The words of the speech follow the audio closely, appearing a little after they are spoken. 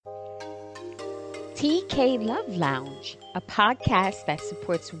TK Love Lounge, a podcast that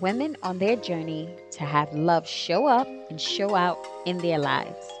supports women on their journey to have love show up and show out in their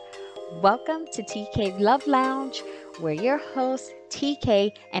lives. Welcome to TK Love Lounge, where your host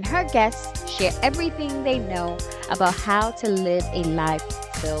TK and her guests share everything they know about how to live a life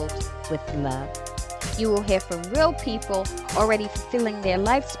filled with love. You will hear from real people already fulfilling their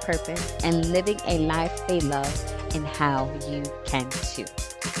life's purpose and living a life they love, and how you can too.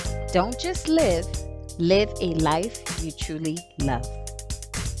 Don't just live a life you truly love.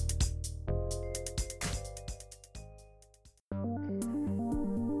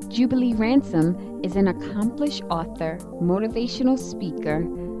 Jubilee Ransom is an accomplished author, motivational speaker,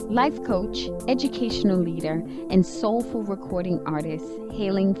 life coach, educational leader, and soulful recording artist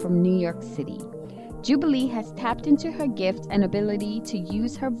hailing from New York City. Jubilee has tapped into her gift and ability to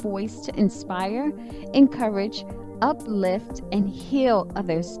use her voice to inspire, encourage, uplift, and heal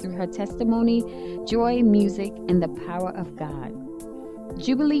others through her testimony, joy, music, and the power of God.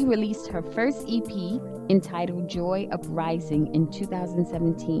 Jubilee released her first EP entitled Joy Uprising in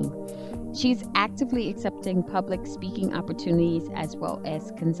 2017. She's actively accepting public speaking opportunities as well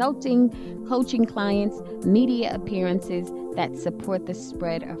as consulting, coaching clients, media appearances that support the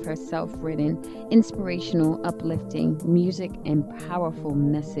spread of her self-written, inspirational, uplifting music and powerful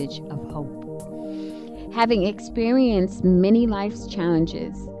message of hope. Having experienced many life's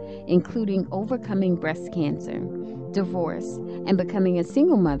challenges, including overcoming breast cancer, divorce, and becoming a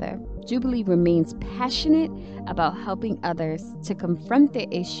single mother, Jubilee remains passionate about helping others to confront their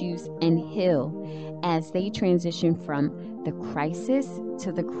issues and heal as they transition from the crisis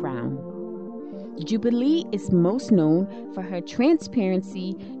to the crown. Jubilee is most known for her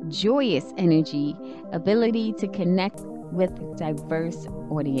transparency, joyous energy, ability to connect with diverse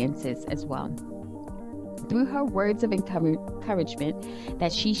audiences as well. Through her words of encouragement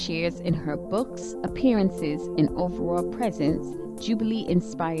that she shares in her books, appearances, and overall presence, Jubilee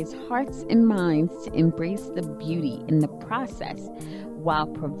inspires hearts and minds to embrace the beauty in the process while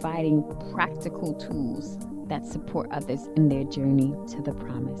providing practical tools that support others in their journey to the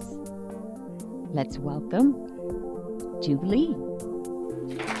promise. Let's welcome Jubilee.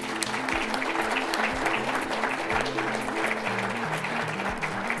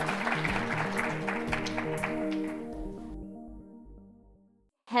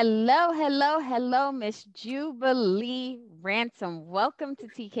 Hello, Miss Jubilee Ransom. Welcome to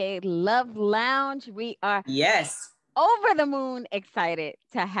TK Love Lounge. We are over the moon excited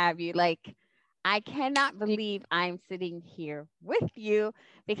to have you. I cannot believe I'm sitting here with you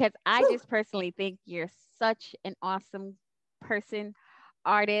because I just personally think you're such an awesome person,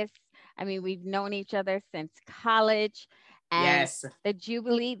 artist. I mean, we've known each other since college, and the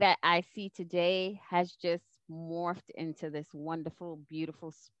Jubilee that I see today has just morphed into this wonderful,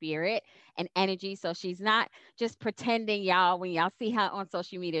 beautiful spirit and energy. So she's not just pretending, y'all. When y'all see her on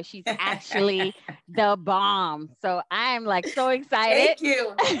social media, she's actually the bomb. So I'm so excited. Thank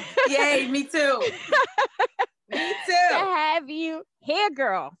you. Yay, me too. Me too. To have you here,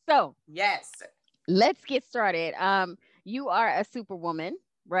 girl. So yes, let's get started. You are a superwoman,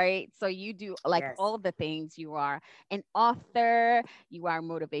 right? So you do all the things. You are an author, you are a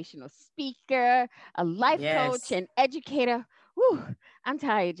motivational speaker, a life coach, and educator. Whew, I'm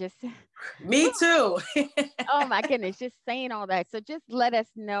tired. Me too. Oh my goodness, just saying all that. So just let us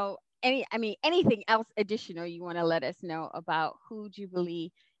know anything else additional you want to let us know about who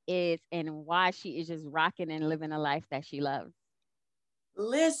Jubilee is and why she is just rocking and living a life that she loves.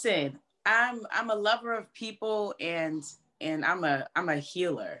 Listen, I'm a lover of people, and I'm a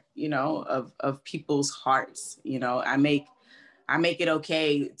healer, of people's hearts. I make it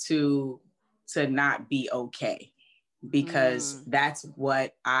okay to not be okay, because that's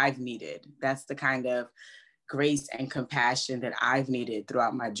what I've needed. That's the kind of grace and compassion that I've needed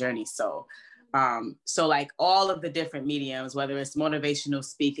throughout my journey. So all of the different mediums, whether it's motivational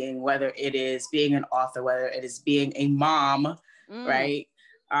speaking, whether it is being an author, whether it is being a mom, right?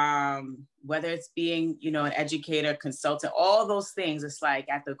 Whether it's being, an educator, consultant, all those things, it's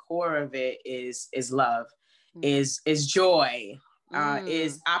at the core of it is love, is joy,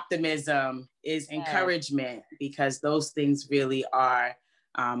 is optimism, is encouragement, because those things really are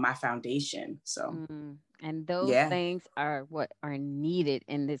my foundation. So, and those things are what are needed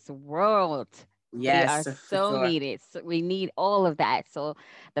in this world. Yes, they are so needed. So we need all of that. So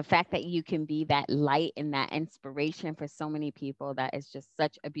the fact that you can be that light and that inspiration for so many people, that is just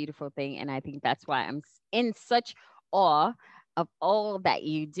such a beautiful thing. And I think that's why I'm in such awe of all that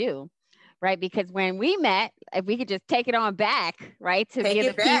you do. right? Because when we met, if we could just take it on back, right, to Take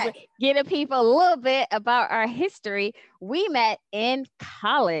it back. give the people a little bit about our history, we met in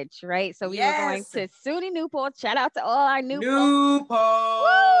college, right? So we were going Yes. to SUNY Newport. Shout out to all our Newport.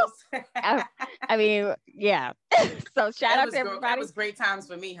 Newport. I mean, yeah. So shout out to That everybody. was great times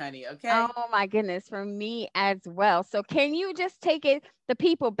for me, honey. Okay. Oh my goodness, for me as well. So can you just take the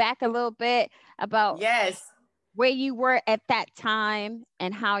people back a little bit about Yes. where you were at that time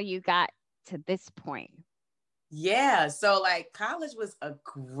and how you got to this point? Yeah. So like college was a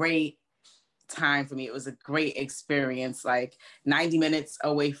great time for me. It was a great experience, like 90 minutes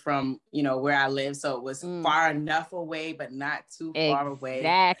away from, where I live. So it was far enough away, but not too far away.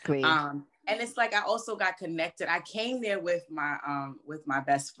 Exactly. And it's like I also got connected. I came there with my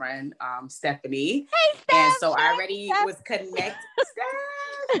best friend, Stephanie. Hey, Steph, and so I already was connected.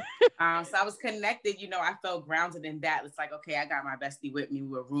 So I was connected, I felt grounded in that. It's like, okay, I got my bestie with me. We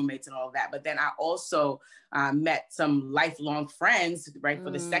were roommates and all of that. But then I also met some lifelong friends, right, for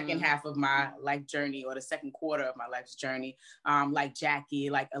the second half of my life journey, or the second quarter of my life's journey, like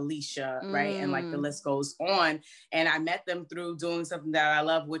Jackie, like Alicia, right? And like the list goes on. And I met them through doing something that I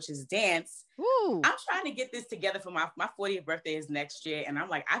love, which is dance. Ooh. I'm trying to get this together for my 40th birthday is next year. And I'm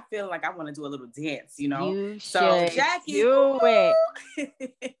like, I feel like I want to do a little dance, You So should Jackie, do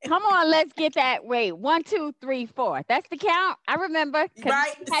it. Come on, let's get that. Wait, 1, 2, 3, 4. That's the count. I remember.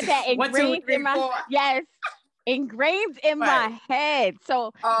 Right. I had that ingrained 1, 2, 3, in my 4. Yes, ingrained in my head.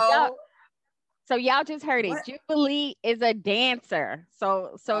 So y'all just heard it. Jubilee is a dancer.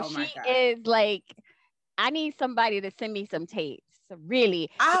 So she is like, I need somebody to send me some tapes. Really,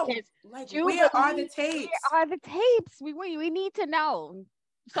 where are the tapes? Where are the tapes? We need to know.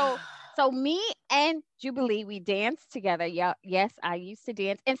 So me and Jubilee, we danced together. Yeah, yes, I used to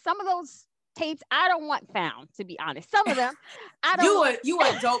dance, and some of those tapes I don't want found, to be honest. Some of them I don't. You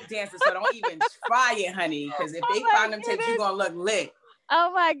a dope dancer, so don't even try it, honey. Because if they find them tapes, you're gonna look lit.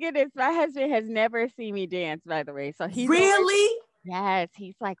 Oh my goodness, my husband has never seen me dance, by the way. So he's really yes.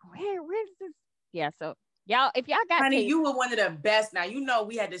 He's like, where's this? Yeah. So y'all, if y'all got honey, tapes, you were one of the best. Now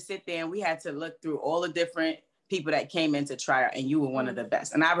we had to sit there and we had to look through all the different people that came in to try out, and you were one of the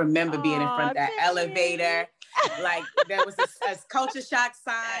best. And I remember being in front of that elevator, like there was a culture shock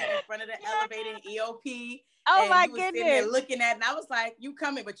sign in front of the elevator in EOP. Oh and my you was goodness! Sitting there looking at, and I was like, "You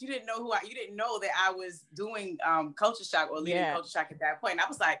coming?" But you didn't know you didn't know that I was doing culture shock or leading culture shock at that point. And I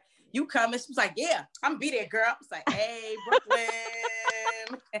was like, "You coming?" She was like, "Yeah, I'm be there, girl." I was like, "Hey, Brooklyn."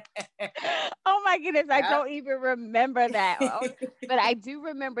 Oh my goodness, I don't even remember that. But I do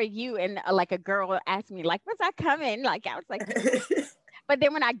remember you, and like a girl asked me, like, "Was I coming?" Like I was like. But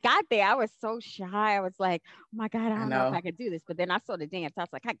then when I got there, I was so shy. I was like, "Oh my God, I don't know if I could do this." But then I saw the dance. I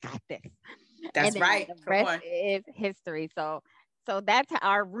was like, "I got this." That's right. The rest is history. So that's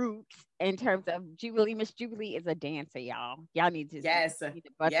our roots in terms of Jubilee. Miss Jubilee is a dancer, y'all. Y'all need to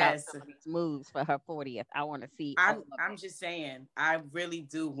bust out some of these moves for her 40th. I want to see. I'm just saying, I really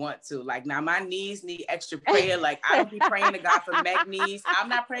do want to. Like now, my knees need extra prayer. Like I don't be praying to God for Meg knees. I'm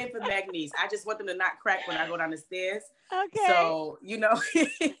not praying for Meg knees. I just want them to not crack when I go down the stairs. Okay. So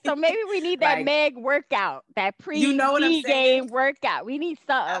So maybe we need that Meg workout, that pre-game workout. We need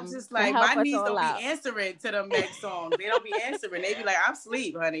something. I'm just like, my knees don't be answering to the Meg songs. They don't be answering. They be like, I'm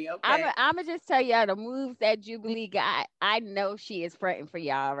asleep, honey. Okay. I'm gonna just tell y'all the moves that Jubilee got. I know she is fronting for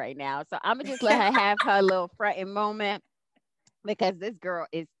y'all right now. So I'm gonna just let her have her little fronting moment, because this girl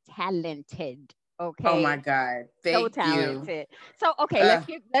is talented. Okay. Oh my God. Thank so talented. You. So okay,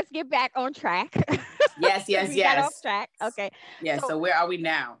 let's get back on track. Yes. Got off track. Okay. Yes. So where are we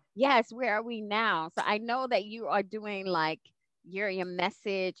now? Yes, where are we now? So I know that you are doing like your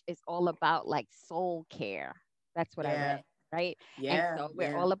message is all about like soul care. That's what I read, right? Yeah. And so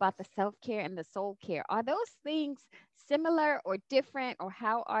we're all about the self-care and the soul care. Are those things similar or different, or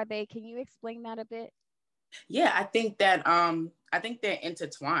how are they? Can you explain that a bit? Yeah, I think they're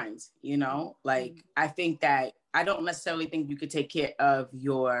intertwined, like I think that I don't necessarily think you could take care of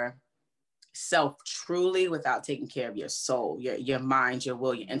your self truly without taking care of your soul, your mind, your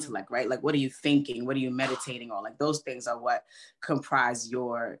will, your intellect, right? Like what are you thinking? What are you meditating on? Like those things are what comprise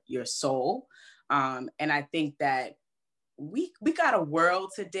your soul. And I think that we got a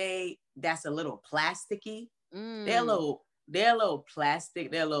world today that's a little plasticky. They're a little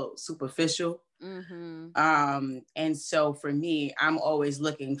plastic, they're a little superficial. And so for me, I'm always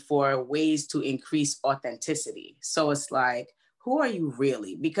looking for ways to increase authenticity. So it's like, who are you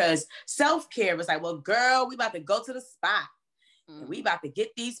really? Because self-care is like, well, girl, we about to go to the spa. and we about to get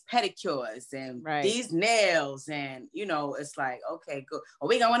these pedicures and these nails, and it's like, okay, good. Or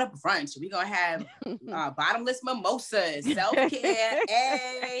we going to brunch. We gonna have bottomless mimosas, self-care,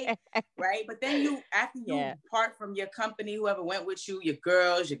 right? But then after you part from your company, whoever went with you, your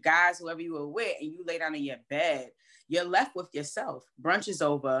girls, your guys, whoever you were with, and you lay down in your bed, you're left with yourself. Brunch is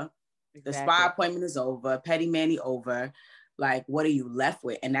over. The spa appointment is over. Petty Manny over. Like, what are you left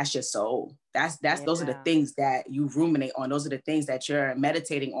with? And that's your soul. Those are the things that you ruminate on. Those are the things that you're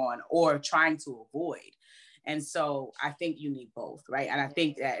meditating on or trying to avoid. And so I think you need both, right? And I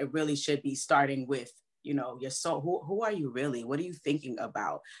think that it really should be starting with, your soul. Who are you really? What are you thinking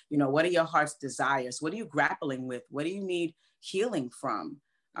about? What are your heart's desires? What are you grappling with? What do you need healing from?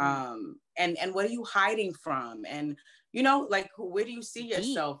 And what are you hiding from? And, like, where do you see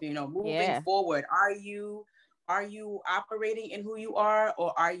yourself, moving forward? Are you operating in who you are,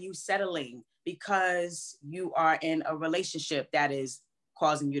 or are you settling because you are in a relationship that is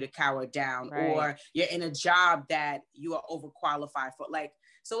causing you to cower down, or you're in a job that you are overqualified for? Like,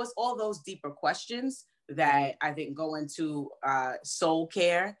 so it's all those deeper questions that I think go into soul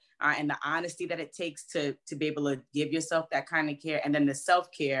care and the honesty that it takes to be able to give yourself that kind of care. And then the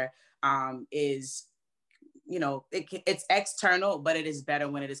self-care is, it's external, but it is better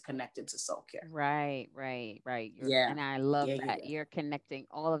when it is connected to soul care. Right. And I love that. You're connecting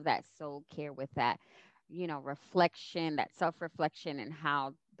all of that soul care with that, reflection, that self-reflection, and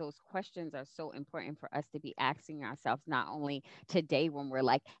how those questions are so important for us to be asking ourselves, not only today when we're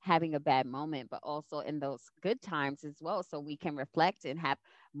like having a bad moment, but also in those good times as well. So we can reflect and have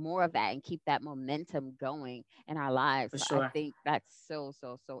more of that and keep that momentum going in our lives. For so sure. I think that's so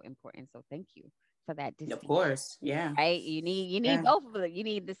important. So thank you for that Of course. Yeah. Right. You need both of them. You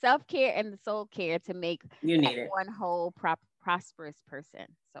need the self-care and the soul care to make one whole prosperous person.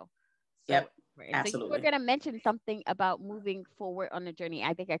 So absolutely. So you were going to mention something about moving forward on the journey.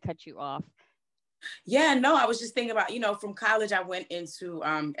 I think I cut you off. Yeah, no, I was just thinking about, from college, I went into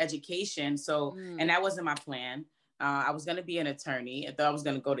education. So, and that wasn't my plan. I was going to be an attorney. I thought I was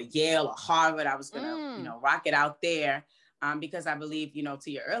going to go to Yale or Harvard. I was going to, rock it out there. Because I believe,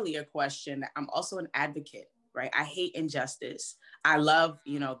 to your earlier question, I'm also an advocate, right? I hate injustice. I love,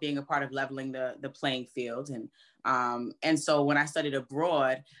 being a part of leveling the playing field. And so when I studied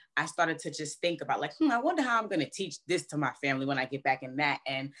abroad, I started to just think about like, I wonder how I'm going to teach this to my family when I get back in that.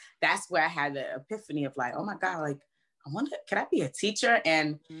 And that's where I had the epiphany of like, oh my God, like, I wonder, can I be a teacher?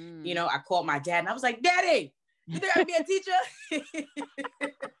 And, I called my dad and I was like, Daddy, you think I can be a teacher?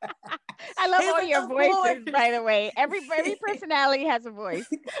 I love all your voices, by the way. Every personality has a voice.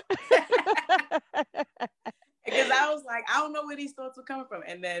 Because I was like, I don't know where these thoughts were coming from.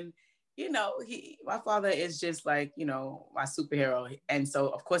 And then, my father is just like, my superhero. And so,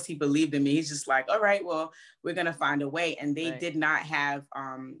 of course, he believed in me. He's just like, all right, well, we're going to find a way. And they did not have,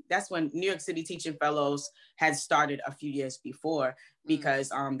 that's when New York City Teaching Fellows had started a few years before, because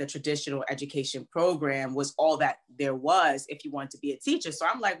the traditional education program was all that there was if you wanted to be a teacher. So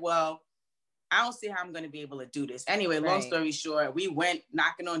I'm like, well, I don't see how I'm going to be able to do this. Anyway, long story short, we went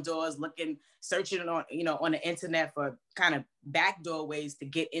knocking on doors, searching on, on the internet for kind of backdoor ways to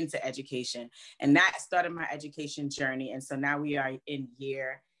get into education. And that started my education journey. And so now we are in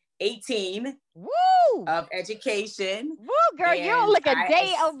year 18 of education. Woo, girl, you don't look a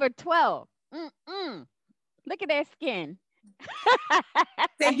day over 12. Look at that skin.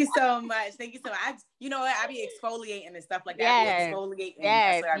 Thank you so much. You know what? I be exfoliating and stuff like that. Exfoliating.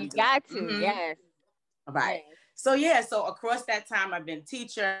 Yes, you got to. Yes. Right. So across that time, I've been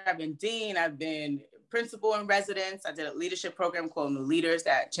teacher, I've been dean, I've been principal in residence. I did a leadership program called New Leaders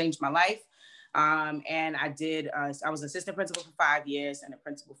that changed my life. And I was assistant principal for 5 years and a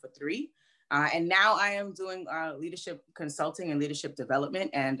principal for 3. And now I am doing leadership consulting and leadership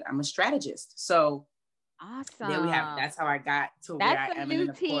development, and I'm a strategist. So awesome. There we have. That's how I got to where I am.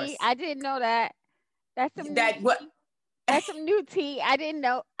 New tea. I didn't know that. That's some new tea. I didn't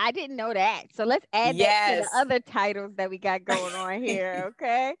know that. So let's add that to the other titles that we got going on here.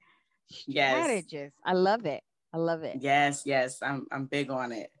 Okay. Strategist. I love it. Yes. I'm big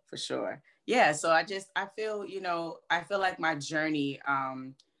on it for sure. Yeah. So I feel, I feel like my journey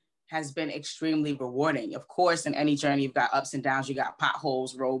has been extremely rewarding. Of course, in any journey, you've got ups and downs, you got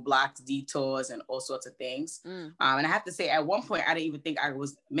potholes, roadblocks, detours, and all sorts of things. And I have to say, at one point, I didn't even think I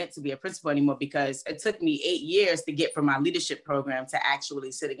was meant to be a principal anymore, because it took me 8 years to get from my leadership program to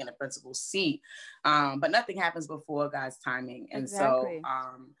actually sitting in a principal seat. But nothing happens before God's timing. And so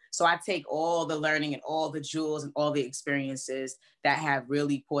I take all the learning and all the jewels and all the experiences that have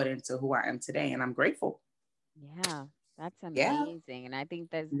really poured into who I am today. And I'm grateful. Yeah. That's amazing. And I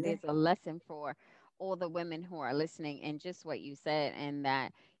think there's a lesson for all the women who are listening and just what you said, and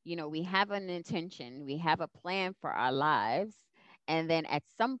that, we have an intention, we have a plan for our lives. And then at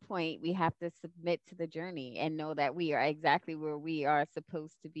some point, we have to submit to the journey and know that we are exactly where we are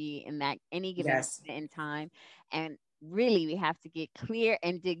supposed to be in that any given Yes. moment in time. And really, we have to get clear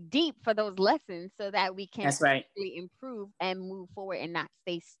and dig deep for those lessons so that we can That's right. actually improve and move forward and not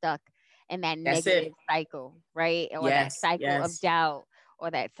stay stuck in that That's it. negative cycle, right? Or that Yes. cycle of Yes. doubt, or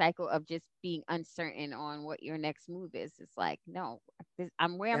that cycle of just being uncertain on what your next move is. It's like, no,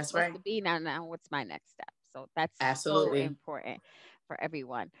 I'm where I'm That's supposed right. to be now. Now, what's my next step? So that's so Absolutely. important for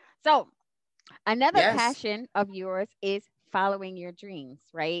everyone. So, another Yes. passion of yours is following your dreams,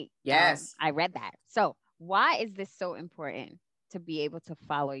 right? Yes. I read that. So, why is this so important to be able to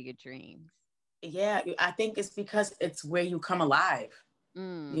follow your dreams? Yeah. I think it's because it's where you come alive.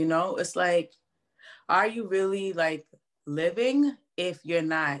 Mm, It's like, are you really like living if you're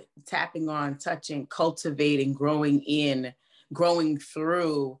not tapping on, touching, cultivating, growing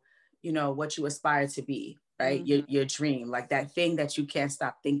through, what you aspire to be, right? Your hmm. your dream, like that thing that you can't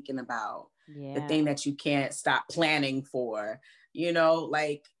stop thinking about, the Yeah. thing that you can't stop planning for,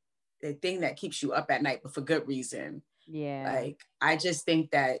 like the thing that keeps you up at night, but for good reason. Yeah. Like, I just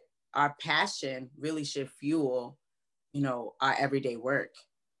think that our passion really should fuel, our everyday work.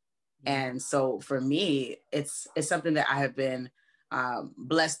 Yeah. And so for me, it's something that I have been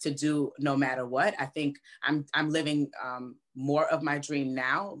blessed to do no matter what. I think I'm living more of my dream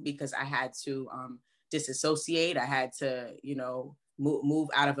now because I had to disassociate. I had to, move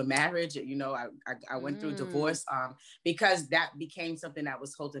out of a marriage. I went through Mm, divorce because that became something that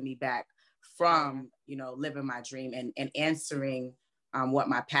was holding me back yeah. from, living my dream and answering what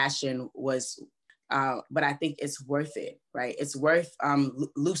my passion was. But I think it's worth it, right? It's worth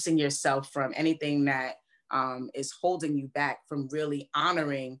loosing yourself from anything that is holding you back from really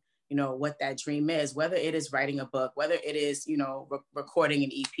honoring, what that dream is, whether it is writing a book, whether it is, recording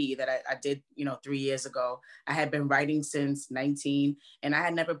an EP that I did, 3 years ago. I had been writing since 19 and I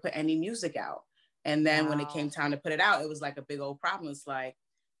had never put any music out. And then when it came Wow. time to put it out, it was like a big old problem. It's like,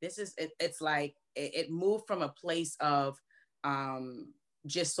 it's like, it moved from a place of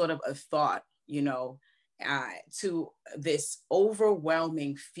just sort of a thought, to this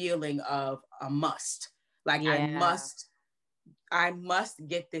overwhelming feeling of a must. Like, Yeah. I must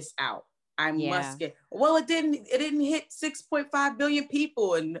get this out. I must Yeah. get. Well, it didn't hit 6.5 billion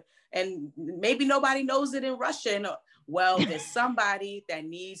people, and maybe nobody knows it in Russia. And well, there's somebody that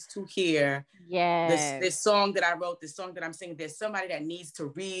needs to hear Yes. this song that I wrote, this song that I'm singing. There's somebody that needs to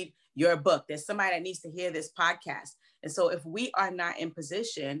read your book. There's somebody that needs to hear this podcast. And so if we are not in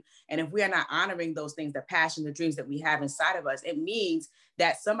position and if we are not honoring those things, the passion, the dreams that we have inside of us, it means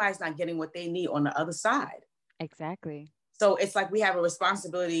that somebody's not getting what they need on the other side. Exactly. So it's like we have a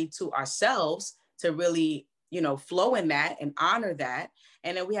responsibility to ourselves to really, flow in that and honor that.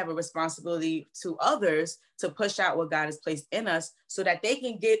 And then we have a responsibility to others to push out what God has placed in us so that they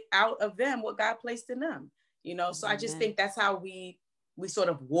can get out of them what God placed in them. So I just Amen. think that's how we sort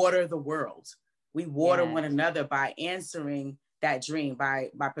of water the world. We water Yes. one another by answering that dream, by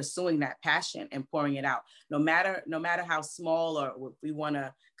pursuing that passion and pouring it out. No matter how small, or if we want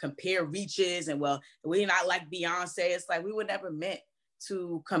to compare reaches, and well, we're not like Beyonce. It's like we were never meant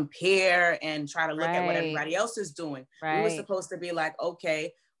to compare and try to look at what Right. everybody else is doing. We were Right. supposed to be like,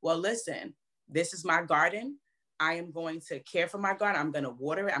 okay, well, listen, this is my garden. I am going to care for my garden. I'm going to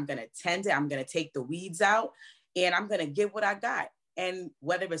water it. I'm going to tend it. I'm going to take the weeds out, and I'm going to give what I got. And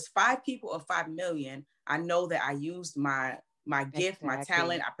whether it's 5 people or 5 million, I know that I used my gift, my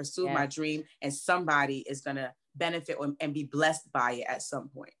talent, Exactly. I pursued my Yes. dream, and somebody is going to benefit and be blessed by it at some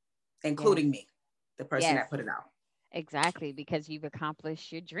point, Yes. including me, the person Yes. that put it out. Exactly, because you've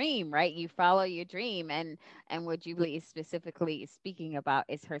accomplished your dream, right? You follow your dream, and what Jubilee is specifically speaking about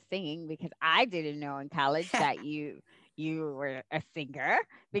is her singing, because I didn't know in college that you were a singer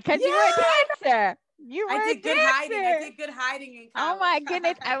because you were a Yeah, dancer. You I were a did good hiding. I dancer. did good hiding in Oh college. my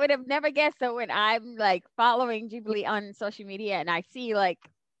goodness, I would have never guessed. So when I'm like following Jubilee on social media and I see like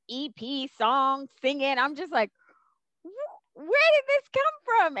EP songs singing, I'm just like, where did this come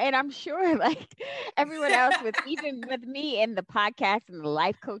from? And I'm sure like everyone else, with even with me in the podcast and the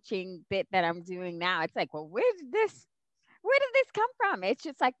life coaching bit that I'm doing now, it's like, well, where did this come from? It's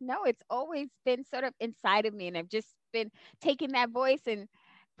just like, no, it's always been sort of inside of me. And I've just been taking that voice and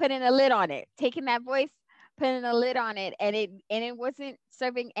putting a lid on it, taking that voice, putting a lid on it. And it wasn't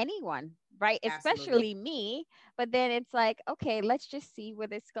serving anyone, right? Absolutely. Especially me. But then it's like, okay, let's just see where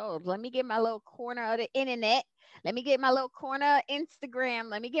this goes. Let me get my little corner of the internet. Let me get my little corner of Instagram.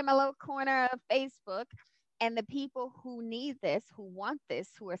 Let me get my little corner of Facebook. And the people who need this, who want this,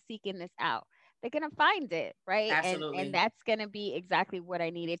 who are seeking this out, they're gonna find it, right? And Absolutely. that's gonna be exactly what I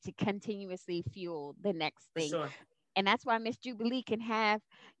needed to continuously fuel the next For thing. sure. And that's why Miss Jubilee can have,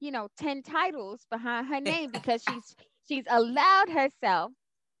 10 titles behind her name, because she's allowed herself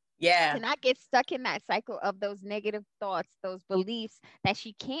to Yeah, not get stuck in that cycle of those negative thoughts, those beliefs that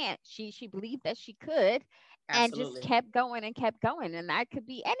she believed that she could, and just absolutely. kept going. And that could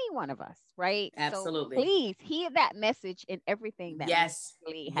be any one of us, right? So Absolutely. please hear that message in everything that Miss Yes.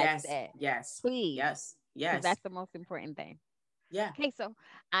 Jubilee has Yes. said. Yes. Please, Yes. because Yes. that's the most important thing. Yeah. Okay, so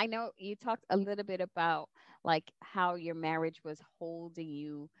I know you talked a little bit about like how your marriage was holding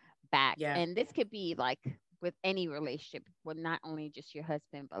you back. Yeah. And this could be like with any relationship, well, not only just your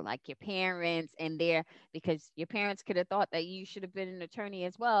husband, but like your parents and their, because your parents could have thought that you should have been an attorney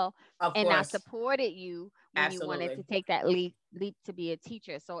as well, Of and not course. supported you when you wanted Absolutely. to take that leap to be a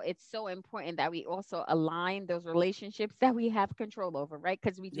teacher. So it's so important that we also align those relationships that we have control over, right?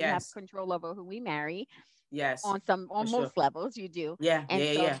 Because we do have Yes. control over who we marry Yes. For on sure. most levels you do. Yeah. And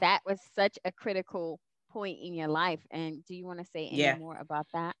Yeah. so Yeah. that was such a critical point in your life. And do you want to say any Yeah. more about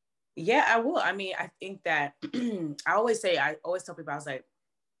that? Yeah. I will. I mean, I think that I always tell people, I was like,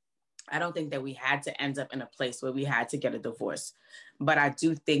 I don't think that we had to end up in a place where we had to get a divorce, but I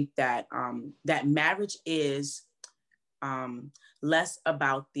do think that that marriage is um, less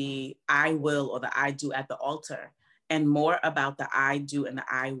about the I will or the I do at the altar, and more about the I do and the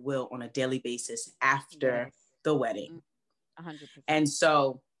I will on a daily basis after Yes. the wedding. 100%. And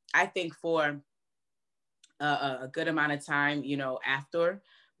so I think for a good amount of time, after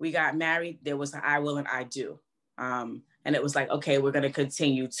we got married, there was an I will and I do. And it was like, okay, we're going to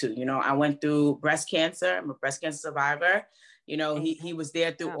continue to, I went through breast cancer. I'm a breast cancer survivor. He Amen. was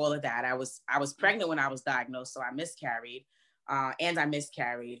there through Yeah. all of that. I was pregnant when I was diagnosed, so I miscarried. And I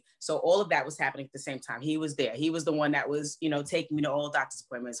miscarried. So all of that was happening at the same time. He was there. He was the one that was, taking me to all doctor's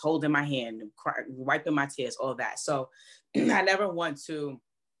appointments, holding my hand, wiping my tears, all of that. So I never want to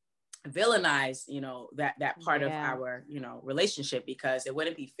villainize that part of Yeah. our relationship, because it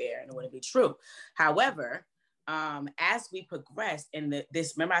wouldn't be fair and it wouldn't be true. However, as we progressed in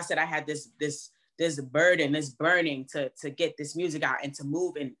this, remember I said I had this burden, this burning to get this music out and to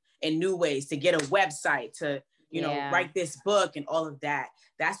move in new ways, to get a website, to Yeah. write this book and all of that.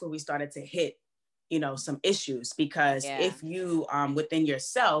 That's where we started to hit some issues, because Yeah. if you within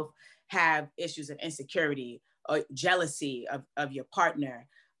yourself have issues of insecurity or jealousy of your partner,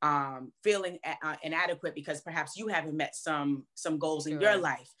 feeling inadequate because perhaps you haven't met some goals in your Sure.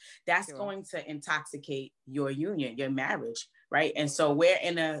 life, that's Sure. going to intoxicate your union, your marriage, right? And Yeah. so we're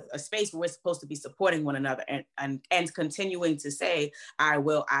in a space where we're supposed to be supporting one another, and continuing to say, I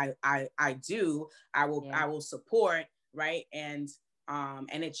will, I do, Yeah. I will support, right? And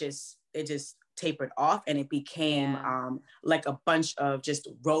it just tapered off, and it became Yeah. like a bunch of just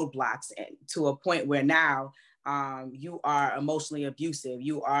roadblocks, to a point where now you are emotionally abusive,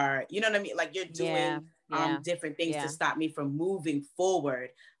 you are, you know what I mean, like you're Yeah. doing Yeah. different things to Yeah. stop me from moving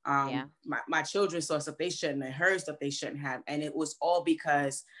forward. Yeah. My children saw stuff they shouldn't have, heard stuff they shouldn't have, and it was all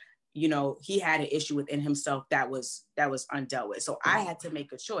because he had an issue within himself that was undealt with. So I had to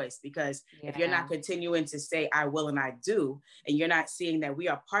make a choice, because if you're Yeah. not continuing to say I will and I do, and you're not seeing that we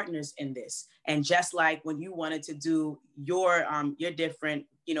are partners in this, and just like when you wanted to do your different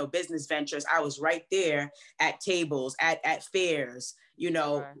business ventures, I was right there at tables, at fairs,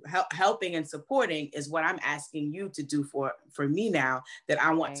 Sure. helping and supporting, is what I'm asking you to do for me now, that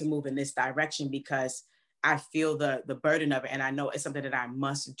I want to Right. move in this direction, because I feel the burden of it, and I know it's something that I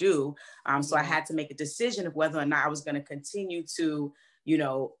must do. So I Yeah. had to make a decision of whether or not I was going to continue to,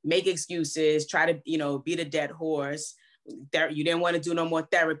 make excuses, try to, beat a dead horse. You didn't want to do no more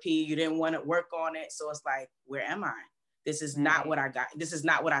therapy. You didn't want to work on it. So it's like, where am I? This is not Right. what I got. This is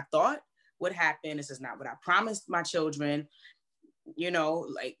not what I thought would happen. This is not what I promised my children.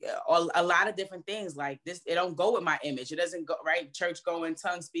 Like a lot of different things like this. It don't go with my image. It doesn't go right. Church going,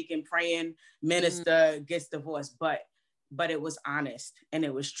 tongue speaking, praying, Mm. minister, gets divorced. But it was honest, and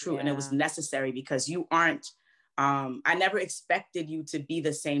it was true, and it was Yeah. necessary, because you aren't. I never expected you to be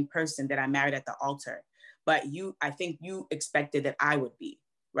the same person that I married at the altar, but I think you expected that I would be,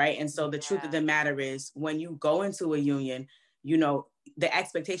 right? And so the truth of Yeah. the matter is, when you go into a union, you know, the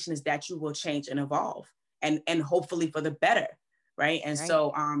expectation is that you will change and evolve, and hopefully for the better, right? And Right.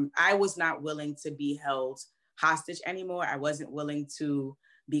 so I was not willing to be held hostage anymore. I wasn't willing to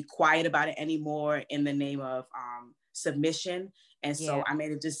be quiet about it anymore in the name of submission. And so Yeah. I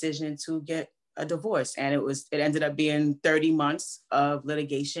made a decision to get a divorce, and it ended up being 30 months of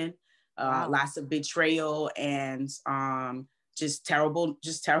litigation, Wow. lots of betrayal, and just terrible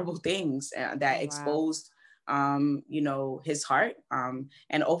things that Oh, wow. exposed you know, his heart.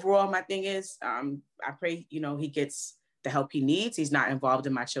 And overall, my thing is, I pray, you know, he gets the help he needs. He's not involved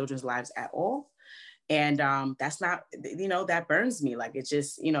in my children's lives at all. And that's not, you know, that burns me. Like, it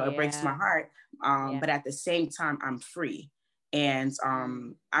just, you know, it breaks my heart. But at the same time, I'm free. And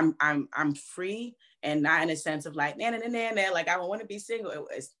I'm free, and not in a sense of like, like I don't want to be single.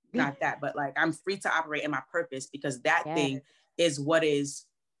 It's not that, but like I'm free to operate in my purpose, because that thing is what is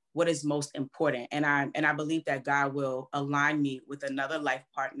most important. And I believe that God will align me with another life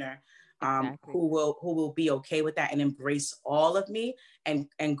partner, who will be okay with that and embrace all of me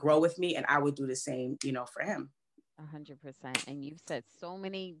and grow with me. And I would do the same, you know, for him. 100%. And you've said so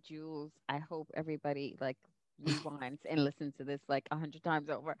many jewels. I hope everybody like rewinds and listens to this like 100 times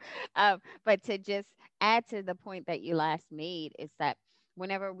over. But to just add to the point that you last made is that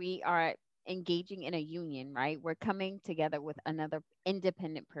whenever we are engaging in a union, right, we're coming together with another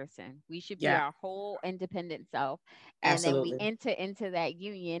independent person. We should be our whole independent self. And then we enter into that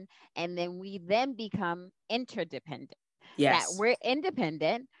union, and then we then become interdependent. That we're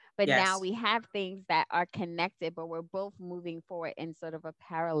independent, but now we have things that are connected, but we're both moving forward in sort of a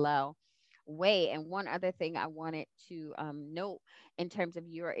parallel way. And one other thing I wanted to note in terms of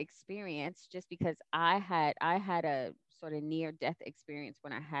your experience, just because I had a sort of near death experience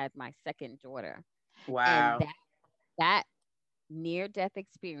when I had my second daughter. Wow. And that near death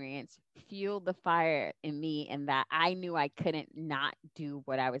experience fueled the fire in me, and that I knew I couldn't not do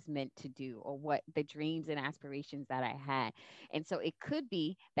what I was meant to do, or what the dreams and aspirations that I had. And so it could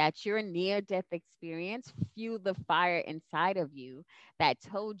be that your near death experience fueled the fire inside of you that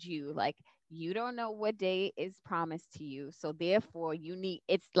told you, like, you don't know what day is promised to you. So therefore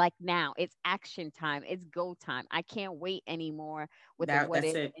it's like, now it's action time. It's go time. I can't wait anymore with the what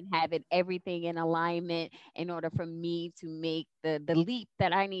if, and having everything in alignment in order for me to make the leap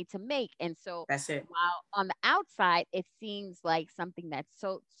that I need to make. And so that's it. While on the outside, it seems like something that's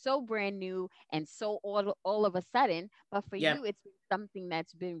so brand new and so all of a sudden, but for you, it's something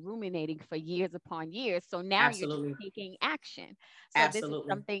that's been ruminating for years upon years. So now you're just taking action. So this is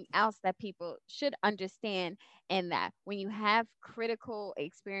something else that people should understand, and that when you have critical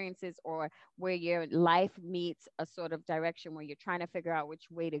experiences, or where your life meets a sort of direction where you're trying to figure out which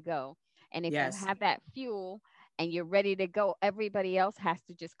way to go, and if you have that fuel and you're ready to go, everybody else has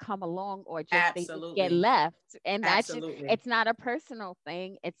to just come along, or just they just get left. And that's just, it's not a personal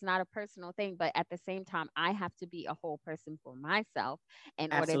thing. It's not a personal thing. But at the same time, I have to be a whole person for myself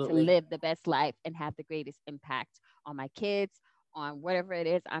in order to live the best life and have the greatest impact on my kids, on whatever it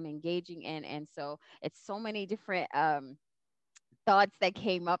is I'm engaging in. And so it's so many different thoughts that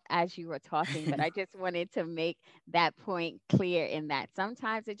came up as you were talking, but I just wanted to make that point clear, in that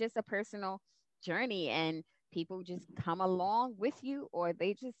sometimes it's just a personal journey, and people just come along with you, or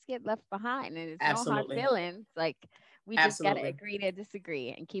they just get left behind, and it's no hard feelings. Like, we just got to agree to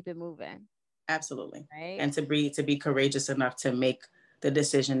disagree and keep it moving. Absolutely. Right. And to be courageous enough to make the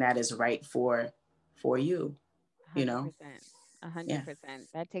decision that is right for you, 100%, you know. 100%.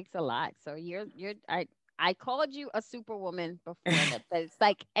 That takes a lot. So I called you a superwoman before that, but it's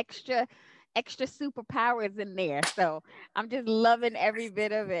like extra superpowers in there. So I'm just loving every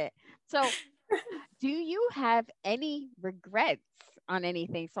bit of it. So do you have any regrets on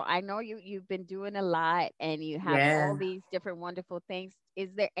anything? So I know you've been doing a lot, and you have all these different wonderful things. Is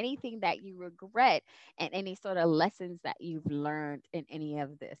there anything that you regret, and any sort of lessons that you've learned in any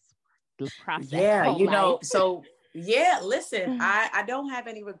of this process? Yeah, you know, so listen, I don't have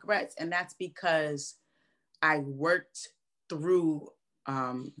any regrets, and that's because I worked through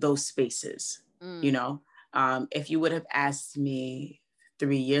those spaces. You know, if you would have asked me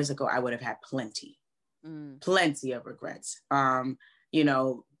 3 years ago, I would have had plenty of regrets. You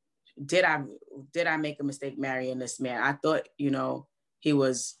know, did I make a mistake marrying this man? I thought, you know, he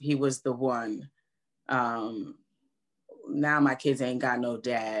was the one. Now my kids ain't got no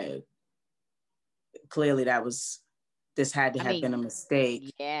dad. Clearly this had to have been a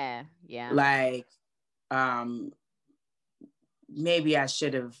mistake. Yeah. Like, maybe I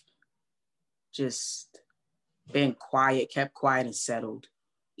should have just been quiet, kept quiet and settled,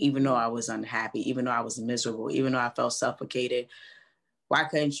 even though I was unhappy, even though I was miserable, even though I felt suffocated. Why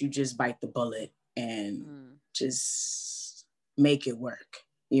couldn't you just bite the bullet and just make it work,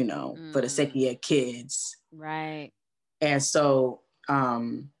 you know, for the sake of your kids? Right. And so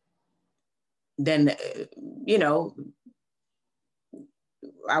then, you know,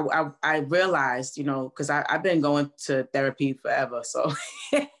 I realized, you know, because I've been going to therapy forever. So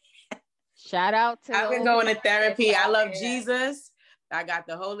shout out to I've been going to therapy. I love Jesus. I got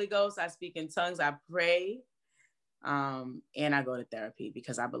the Holy Ghost. I speak in tongues. I pray. And I go to therapy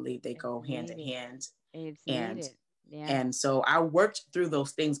because I believe they It's go hand in needed. hand. It's And needed. Yeah. and so I worked through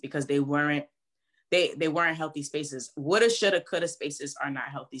those things because they weren't healthy spaces. Woulda, shoulda, coulda spaces are not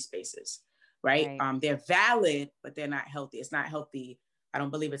healthy spaces, right? Right. They're valid, but they're not healthy. It's not healthy. I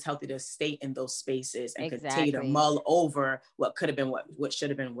don't believe it's healthy to stay in those spaces and continue to Exactly. mull over what could have been, what should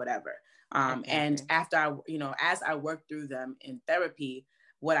have been, whatever. And Exactly. after as I worked through them in therapy,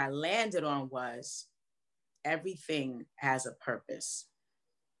 what I landed on was everything has a purpose.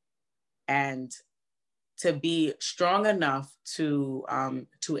 And to be strong enough to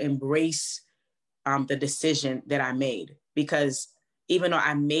embrace the decision that I made, because even though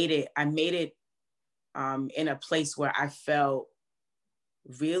I made it in a place where I felt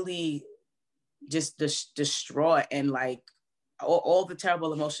really just distraught and like all the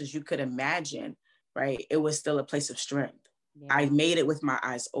terrible emotions you could imagine, right? It was still a place of strength. I Yeah. made it with my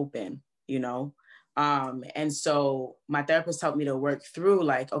eyes open, and so my therapist helped me to work through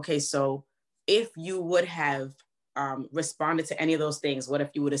like, okay, so if you would have responded to any of those things, what if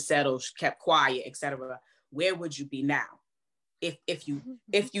you would have settled, kept quiet, etc., where would you be now? If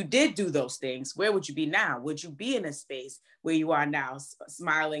you did do those things, where would you be now? Would you be in a space where you are now,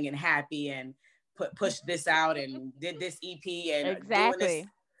 smiling and happy and pushed this out and did this EP and doing this? Exactly.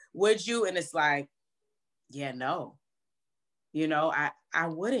 Would you? And it's like, yeah, no, I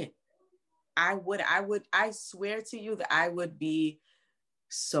wouldn't. I swear to you that I would be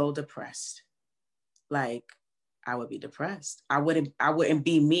so depressed. Like, I would be depressed. I wouldn't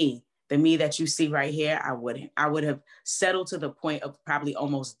be me. The me that you see right here, I wouldn't. I would have settled to the point of probably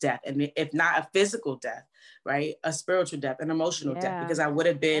almost death. And if not a physical death, right? A spiritual death, an emotional death, Yeah. because I would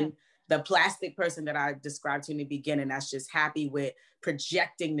have Yeah. been the plastic person that I described to you in the beginning. That's just happy with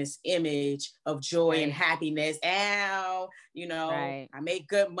projecting this image of joy and Right. happiness. Ow, Right. I make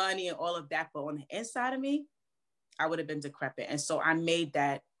good money and all of that. But on the inside of me, I would have been decrepit. And so I made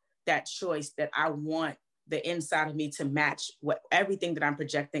that choice that I want the inside of me to match what everything that I'm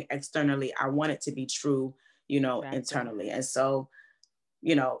projecting externally. I want it to be true, Exactly. internally. And so,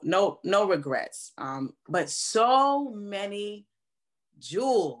 no regrets. But so many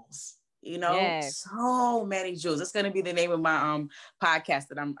jewels, Yes. so many jewels. It's gonna be the name of my podcast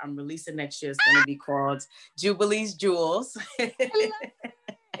that I'm releasing next year. It's gonna be called Jubilee's Jewels. I love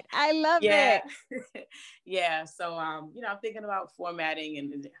it. I love Yeah. it. Yeah. So I'm thinking about formatting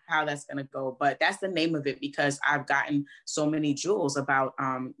and how that's gonna go. But that's the name of it because I've gotten so many jewels about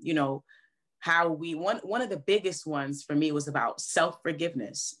how one of the biggest ones for me was about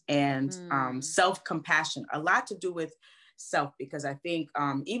self-forgiveness and Mm. self-compassion. A lot to do with self, because I think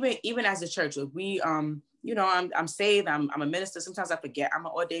even as a church, we I'm saved, I'm a minister. Sometimes I forget I'm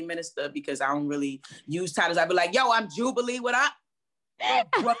an ordained minister because I don't really use titles. I'd be like, yo, I'm Jubilee, what up? From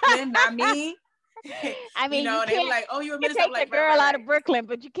Brooklyn, not me. I mean, you They were can't like, oh, you're a you minister. can I'm take the like, right, girl right, out right. of Brooklyn,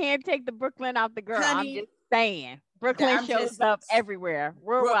 but you can't take the Brooklyn out the girl. I'm just Honey, saying. that Brooklyn I'm shows just up everywhere,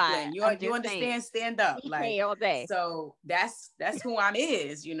 worldwide. Brooklyn. I'm You just saying. understand? Stand up. Like, BK all day. so that's who I'm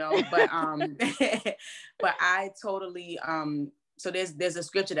but but I totally so there's a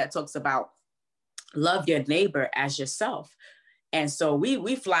scripture that talks about love your neighbor as yourself. And so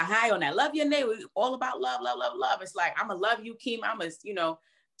we fly high on that. Love your neighbor, all about love, love, love, love. It's like, I'm gonna love you, Keem. I'm gonna,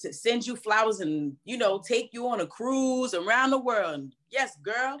 to send you flowers and take you on a cruise around the world. Yes,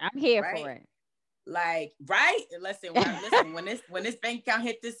 girl. I'm here for Right? it. Like, right? Listen, when this bank account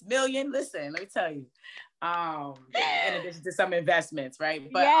hit this million, listen, let me tell you. In addition to some investments, right?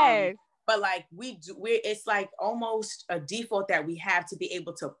 Yes. But like it's like almost a default that we have to be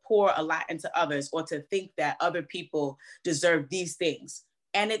able to pour a lot into others, or to think that other people deserve these things.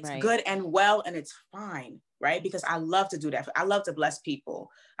 And it's Right. good and well, and it's fine, right? Because I love to do that. I love to bless people.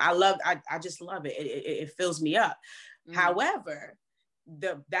 I just love it. It fills me up. Mm. However,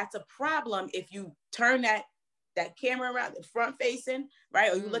 that's a problem if you turn that camera around, the front facing,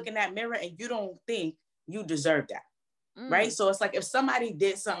 right? Or you look in that mirror and you don't think you deserve that. Right. So it's like, if somebody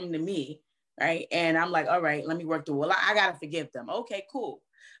did something to me, right, and I'm like, all right, let me work through, well, I gotta forgive them. Okay, cool.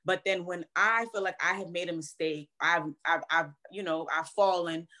 But then when I feel like I have made a mistake, I've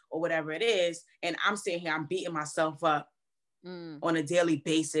fallen or whatever it is, and I'm sitting here, I'm beating myself up on a daily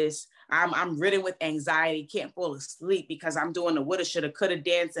basis. I'm ridden with anxiety, can't fall asleep because I'm doing the woulda, shoulda, coulda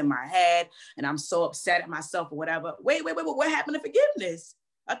dance in my head, and I'm so upset at myself or whatever. Wait, what happened to forgiveness?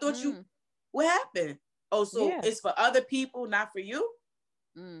 I thought what happened? Oh, so it's for other people, not for you?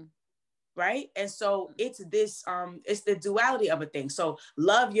 Right? And so it's this, it's the duality of a thing. So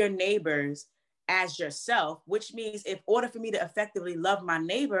love your neighbors as yourself, which means in order for me to effectively love my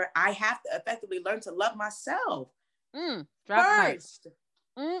neighbor, I have to effectively learn to love myself. Drop First.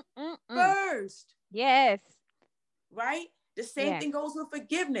 mic. First. Yes. right? The same Yes. thing goes with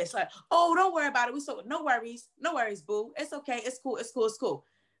forgiveness. Like, oh, don't worry about it. We so no worries, boo. It's okay. It's cool. It's cool. It's cool.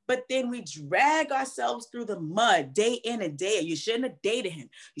 But then we drag ourselves through the mud day in and day out. You shouldn't have dated him.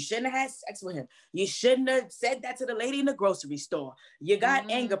 You shouldn't have had sex with him. You shouldn't have said that to the lady in the grocery store. You got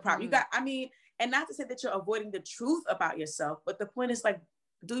anger problem. Mm-hmm. And not to say that you're avoiding the truth about yourself, but the point is like,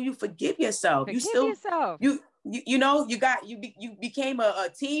 do you forgive yourself? You Forgive still, yourself. you became a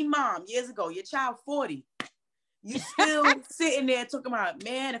teen mom years ago. Your child 40. You still sitting there talking about,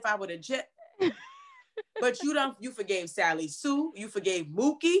 man, if I would have just, but you forgave Sally Sue, you forgave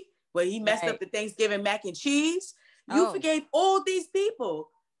Mookie, but he messed up Right. the Thanksgiving mac and cheese. You Oh, forgave all these people,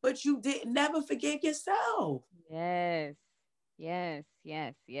 but you did never forgive yourself, yes. Yes.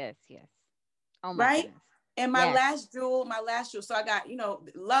 Yes. Yes. Yes. Oh my right? goodness. And Yes. my last jewel. So I got,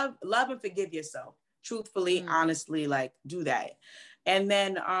 love and forgive yourself. Truthfully, Mm. honestly, like do that. And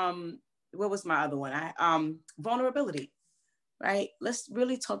then what was my other one? Vulnerability, right? Let's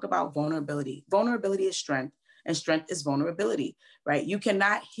really talk about vulnerability. Vulnerability is strength, and strength is vulnerability, right? You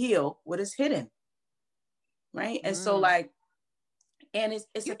cannot heal what is hidden, right? And so Mm. like, and it's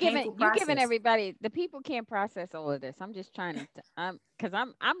a painful You giving process. everybody, the people can't process all of this. I'm just trying to because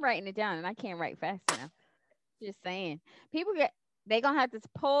I'm writing it down and I can't write fast enough. Just saying. People get they gonna have to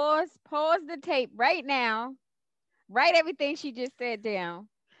pause the tape right now, write everything she just said down,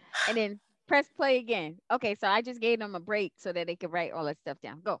 and then press play again. Okay, so I just gave them a break so that they could write all that stuff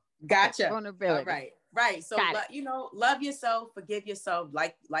down. Go. Okay, Gotcha. All vulnerability. right. Right. So, Got it. love yourself, forgive yourself,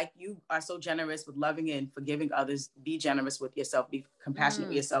 like you are so generous with loving and forgiving others. Be generous with yourself. Be compassionate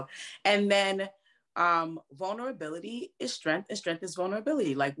with Mm. yourself. And then, vulnerability is strength, and strength is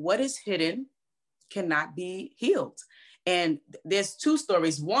vulnerability. Like what is hidden cannot be healed. And there's two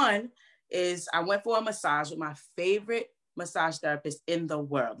stories. One is I went for a massage with my favorite massage therapist in the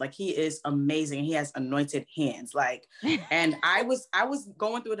world. Like he is amazing. He has anointed hands. Like, and I was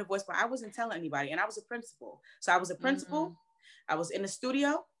going through a divorce, but I wasn't telling anybody. And I was a principal. So I was a Mm. principal. I was in the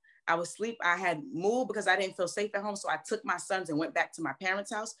studio. I was sleep. I had moved because I didn't feel safe at home. So I took my sons and went back to my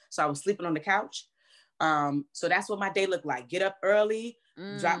parents' house. So I was sleeping on the couch. So that's what my day looked like. Get up early,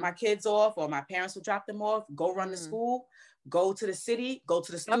 drop my Mm. kids off, or my parents would drop them off, go run to Mm. school, go to the city, go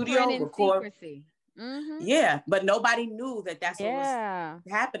to the Suffering studio, in record. secrecy. Mm-hmm. Yeah, but nobody knew that that's what was Yeah.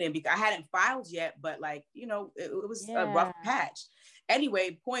 happening because I hadn't filed yet, but like, it was a rough Yeah. patch.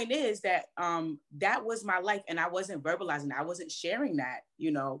 Anyway, point is that that was my life and I wasn't verbalizing, I wasn't sharing that,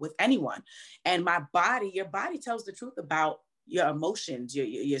 with anyone. And your body tells the truth about your emotions,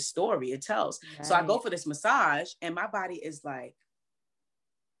 your story, it tells. So I go Right. for this massage and my All body is like,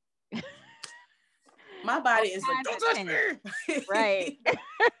 kinds don't of tension. touch Right. me.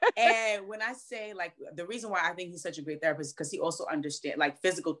 And when I say like the reason why I think he's such a great therapist is because he also understands like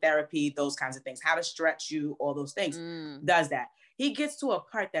physical therapy, those kinds of things, how to stretch you, all those things, Mm. does that. He gets to a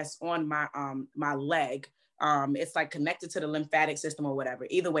part that's on my leg. It's like connected to the lymphatic system or whatever.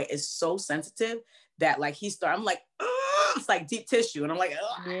 Either way, it's so sensitive that like I'm like, ugh! It's like deep tissue. And I'm like,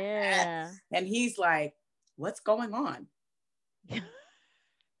 ugh! Yeah. And he's like, what's going on?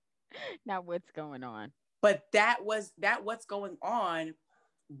 Now what's going on? But that what's going on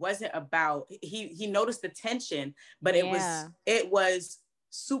wasn't about he noticed the tension, but Yeah. it was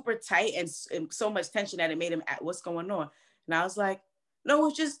super tight and so much tension that it made him at what's going on. And I was like, no,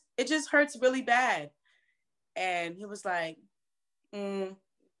 it just hurts really bad. And he was like, mm,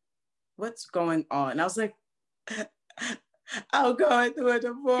 what's going on? And I was like, I'm going through a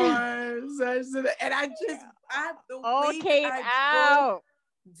divorce. And the All way that came I broke out. Oh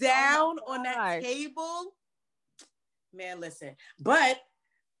my down on that gosh. table, man, listen. But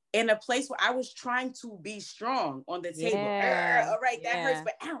in a place where I was trying to be strong on the table. Yeah. All right, that hurts, Yeah.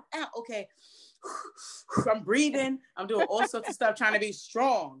 but ow, ow, okay. I'm breathing. I'm doing all sorts of stuff trying to be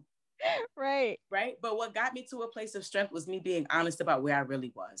strong, Right. right? But what got me to a place of strength was me being honest about where I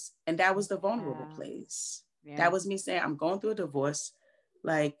really was. And that was the vulnerable Yeah. place. That Yeah. was me saying, I'm going through a divorce.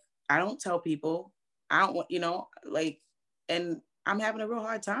 Like, I don't tell people. I don't want, like, and I'm having a real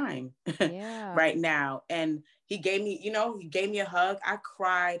hard time Yeah. right now. And he gave me a hug. I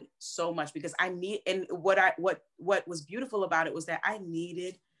cried so much because and what was beautiful about it was that I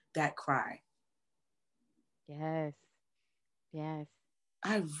needed that cry. Yes. Yes.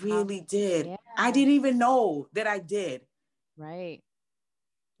 I How really did. yeah. I didn't even know that I did. Right.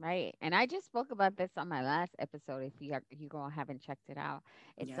 Right. And I just spoke about this on my last episode. If you go and haven't checked it out,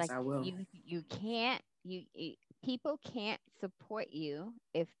 it's Yes, like I will. you can't people can't support you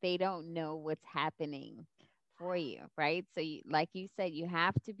if they don't know what's happening for you, right? So like you said, you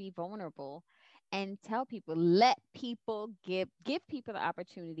have to be vulnerable and tell people, let people give people the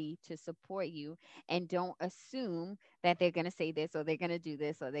opportunity to support you, and don't assume that they're going to say this or they're going to do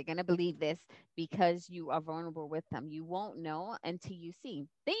this or they're going to believe this because you are vulnerable with them. You won't know until you see.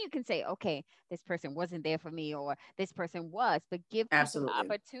 Then you can say, okay, this person wasn't there for me or this person was, but give people the Absolutely.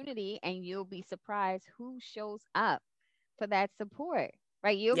 opportunity and you'll be surprised who shows up for that support.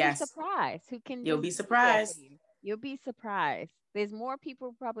 Right? You'll be Yes. surprised who can You'll just be be there for surprised. you. You'll be surprised. There's more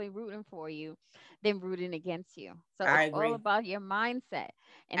people probably rooting for you than rooting against you. So I it's all agree. about your mindset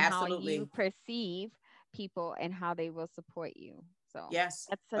and how you Absolutely. perceive people and how they will support you. So Yes.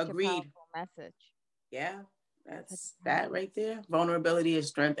 that's such a Agreed. powerful message. Yeah. Such That's a that powerful. right there. Vulnerability is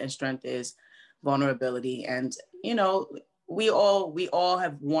strength, and strength is vulnerability. And you know, we all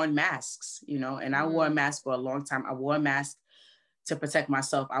have worn masks, you know, and I wore a Mm, mask for a long time. I wore a mask to protect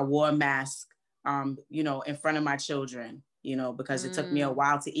myself. I wore a mask, you know, in front of my children, you know, because it took me a mm,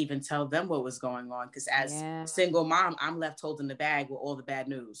 while to even tell them what was going on. Because as yeah, a single mom, I'm left holding the bag with all the bad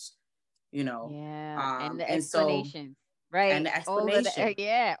news, you know, yeah. And the and so explanations, and right? the All of the, explanation,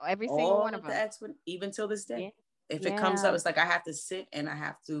 yeah, every single all one of of the them. explanation, even till this day, Yeah, if it comes up, yeah, it's like I have to sit and I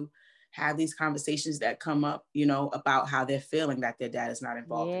have to have these conversations that come up, you know, about how they're feeling that their dad is not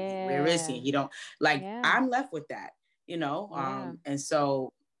involved in it. Where is he? yeah, He don't like. yeah, I'm left with that, you know, yeah. and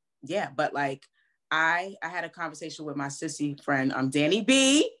so yeah, but like I had a conversation with my sissy friend, Danny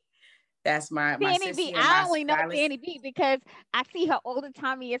B. That's my Danny B. sissy and I my only know stylist. Danny B because I see her all the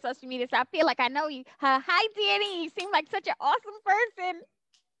time in your social media. So I feel like I know you. Hi, Danny. You seem like such an awesome person.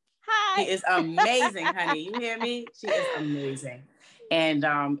 She Hi. is amazing, honey. You hear me? She is amazing. And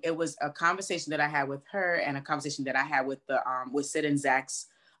it was a conversation that I had with her, and a conversation that I had with the with Sid and Zach's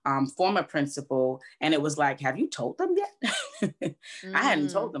former principal. And it was like, have you told them yet? I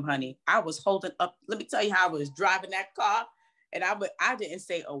hadn't told Mm, them, honey. I was holding up. Let me tell you how I was driving that car. And I didn't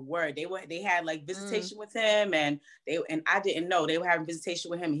say a word. They had like mm. visitation with him, and I didn't know they were having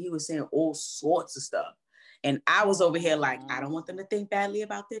visitation with him, and he was saying all sorts of stuff. And I was over here like, I Oh, don't want them to think badly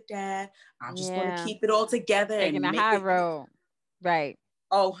about their dad. I'm just going to yeah. keep it all together Taking and the make high it. road. Right.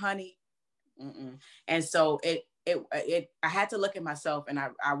 Oh, honey. Mm-mm. And so I had to look at myself, and I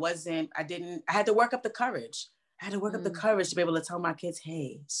had to work up the courage. I had to work up the Mm, courage to be able to tell my kids,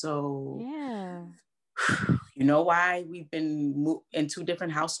 hey, so yeah. you know why we've been in two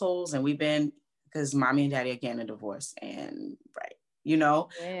different households, and we've been, because mommy and daddy are getting a divorce, and right, you know,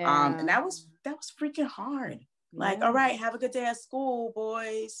 and Yeah. that was freaking hard. Like, all Yeah. right, have a good day at school,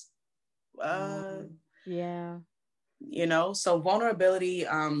 boys. Uh, Mm, yeah. you know, so vulnerability,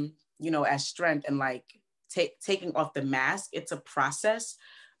 you know, as strength, and like taking off the mask, it's a process,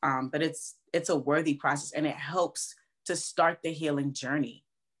 but it's a worthy process, and it helps to start the healing journey,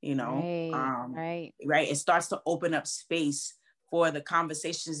 you know, Right. Right. right? It starts to open up space for the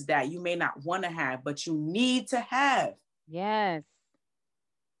conversations that you may not want to have, but you need to have. Yes.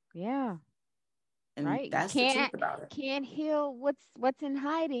 Yeah. And Right. You that's the can't truth about it. can't heal what's in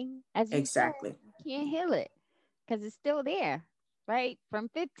hiding, as you said. Exactly. You can't heal it because it's still there, right? From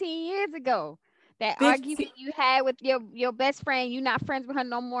 15 years ago. That argument 50. you had with your best friend, you're not friends with her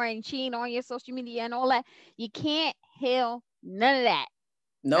no more, and she ain't on your social media and all that. You can't heal none of that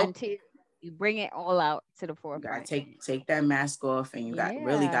Nope. until you bring it all out to the You gotta forefront. take that mask off, and you got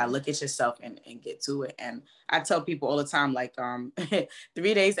really Yeah. gotta look at yourself and get to it. And I tell people all the time, like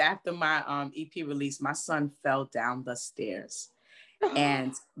 3 days after my EP release, my son fell down the stairs.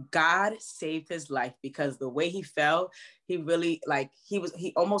 And God saved his life, because the way he fell, he really, like,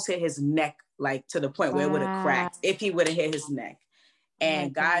 he almost hit his neck, like to the point where it would have Wow. cracked if he would have hit his neck. Oh my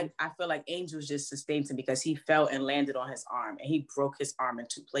And God, goodness. I feel like angels just sustained him, because he fell and landed on his arm, and he broke his arm in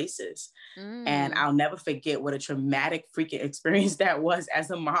two places. And Mm. I'll never forget what a traumatic freaking experience that was as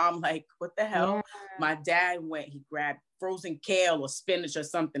a mom. Like, what the Yeah. hell? My dad he grabbed frozen kale or spinach or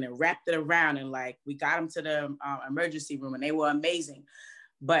something and wrapped it around. And like, we got him to the emergency room, and they were amazing.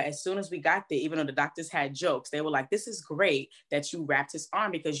 But as soon as we got there, even though the doctors had jokes, they were like, this is great that you wrapped his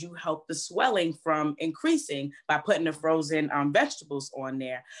arm, because you helped the swelling from increasing by putting the frozen vegetables on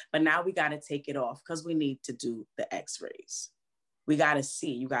there. But now we got to take it off, because we need to do the x-rays. We got to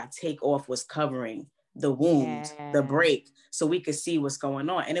see, you got to take off what's covering the wound, the Yeah. break, so we could see what's going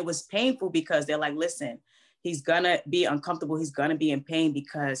on. And it was painful, because they're like, listen, he's going to be uncomfortable. He's going to be in pain,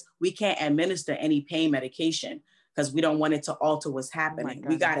 because we can't administer any pain medication, because we don't want it to alter what's Oh my happening.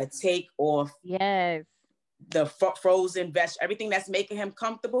 We got goodness. to take off Yes. the frozen veg, everything that's making him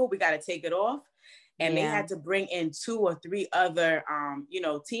comfortable. We got to take it off. And they Yeah. had to bring in 2 or 3 other,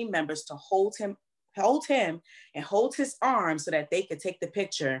 team members to hold him and hold his arm, so that they could take the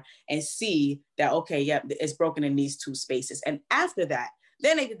picture and see that, okay, yep, it's broken in these 2 spaces. And after that,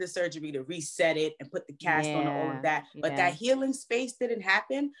 Then they did the surgery to reset it and put the cast on and all of that. But that healing space didn't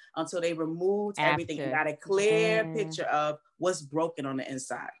happen until they removed everything and got a clear picture of what's broken on the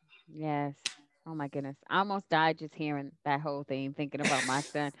inside. Yes. Oh my goodness. I almost died just hearing that whole thing, thinking about my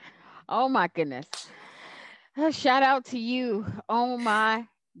son. Oh my goodness. Shout out to you. Oh my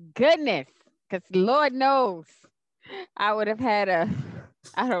goodness. Because Lord knows I would have had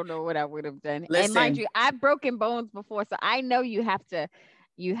I don't know what I would have done. Listen, and mind you, I've broken bones before. So I know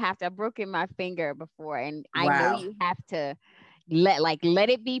I've broken my finger before. And I know you have to let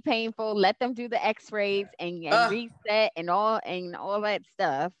it be painful. Let them do the x-rays and reset and all that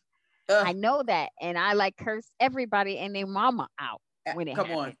stuff. I know that. And I curse everybody and their mama out when it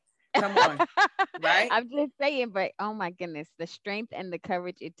happens. Come on. Right? I'm just saying, but oh my goodness, the strength and the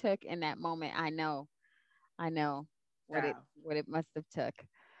courage it took in that moment. I know what it must have took.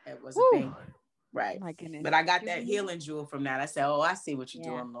 It was a thing. Right. Oh my goodness. But I got that healing jewel from that. I said, oh, I see what you're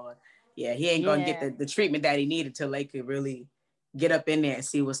doing, Lord. Yeah, he ain't going to get the treatment that he needed till they could really get up in there and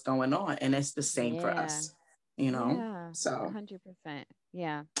see what's going on. And it's the same for us, so 100%.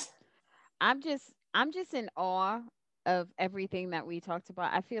 Yeah. I'm just in awe of everything that we talked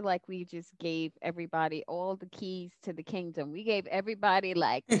about. I feel like we just gave everybody all the keys to the kingdom. We gave everybody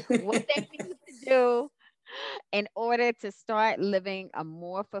what they need to do in order to start living a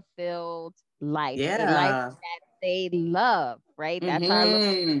more fulfilled life, a life that they love, right? That's our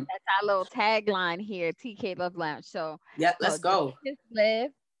little tagline here, TK Love Lounge. So let's go. Just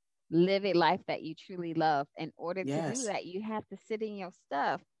live a life that you truly love. In order to do that, you have to sit in your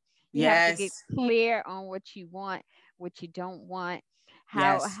stuff. You have to get clear on what you want, what you don't want,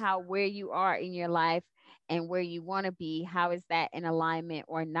 where you are in your life and where you want to be. How is that in alignment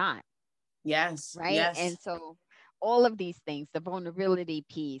or not? Yes. Right. Yes. And so all of these things, the vulnerability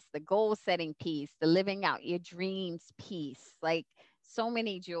piece, the goal setting piece, the living out your dreams piece, so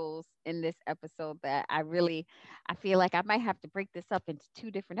many jewels in this episode that I feel like I might have to break this up into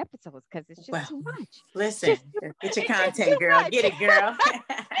 2 different episodes because it's just too much. Listen, get your content, girl. Get it, girl.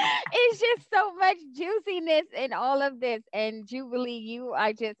 It's just so much juiciness in all of this. And Jubilee,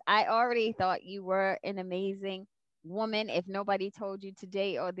 I already thought you were an amazing woman. If nobody told you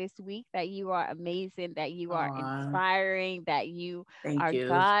today or this week that you are amazing, that you are inspiring, that you are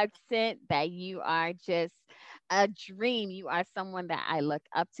God sent, that you are just a dream. You are someone that I look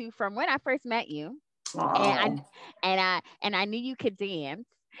up to from when I first met you. And I knew you could dance.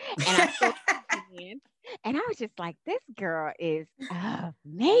 And I saw you dance. And I was just like, this girl is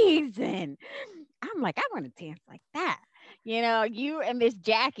amazing. I'm like, I want to dance like that. You and Miss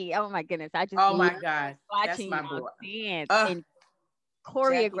Jackie. Oh my goodness. I just my God. Watching you dance and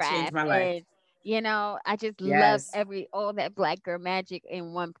choreograph. I just love all that Black girl magic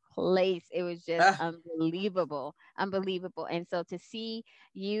in one place. It was just unbelievable. And so to see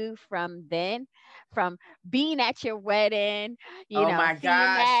you from being at your wedding, my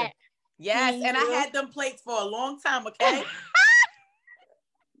gosh. Yes. And I had them plates for a long time. Okay.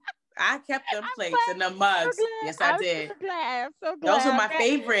 I kept them plates and the mugs. Yes, I did. So glad. I'm so glad. Those were my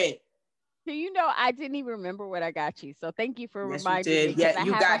favorite. So I didn't even remember what I got you. So thank you for reminding me.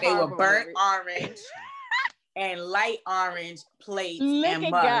 Yeah, they were burnt orange and light orange plates and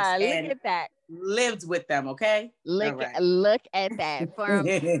mugs. God, and look at that. Lived with them, okay? Look at that. From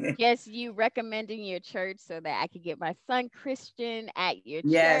just you recommending your church so that I could get my son Christian at your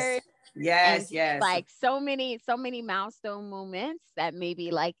church. Yes. So many milestone moments that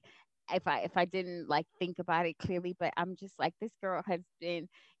maybe if I didn't think about it clearly, but I'm just this girl has been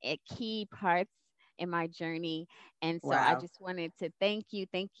at key parts in my journey. And so I just wanted to thank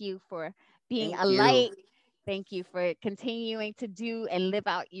you for being a light. Thank you for continuing to do and live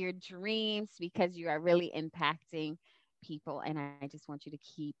out your dreams because you are really impacting people. And I just want you to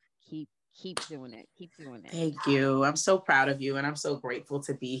keep doing it. Keep doing it. Thank you. I'm so proud of you. And I'm so grateful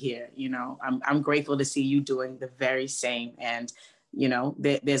to be here. I'm grateful to see you doing the very same. And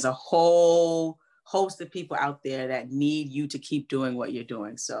there's a whole host of people out there that need you to keep doing what you're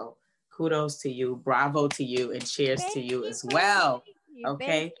doing. So kudos to you, bravo to you, and cheers to you as well.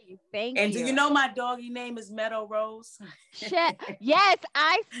 Okay. Thank you. And do you know my doggy name is Meadow Rose? Yes,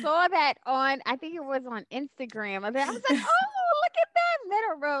 I saw that I think it was on Instagram. I was like, oh, look at that,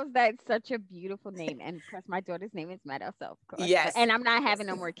 Meadow Rose. That's such a beautiful name. And of course, my daughter's name is Meadow. So of course. Yes. And I'm not having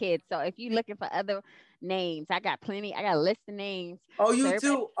no more kids. So if you're looking for other names, I got plenty. I got a list of names. Oh, you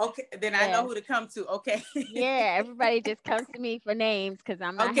do? Okay. Then I know who to come to. Okay. Yeah. Everybody just comes to me for names because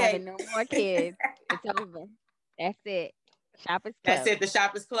I'm not having no more kids. It's over. That's it. Shop is closed. That's it. The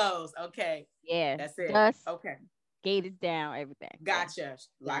shop is closed. Okay. Yeah. That's it. Just okay. Gate is down, everything. Gotcha.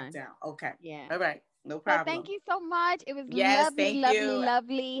 Done. Lockdown. Okay. Yeah. All right. No So problem. thank you so much. It was Yes, lovely, thank lovely, you.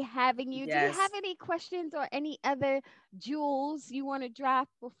 lovely having you. Do you have Yes. any questions or any other jewels you want to drop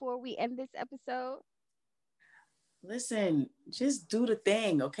before we end this episode? Listen, just do the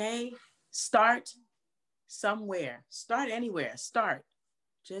thing, okay? Start somewhere. Start anywhere. Start.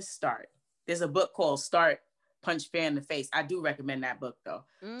 Just start. There's a book called Start, Punch Fear in the Face. I do recommend that book though.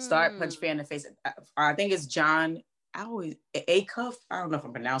 Start, Punch Fear in the Face. I think it's John. Acuff. I don't know if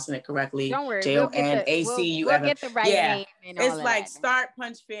I'm pronouncing it correctly. Don't worry, Jonacuff. we'll get the right name and all it's of like that. start,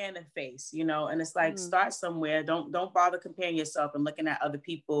 punch fear in the face, and it's like start somewhere. Don't bother comparing yourself and looking at other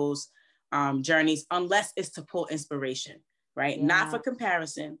people's journeys unless it's to pull inspiration, right? Yeah. Not for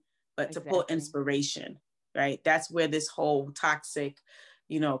comparison, but to pull inspiration, right? That's where this whole toxic,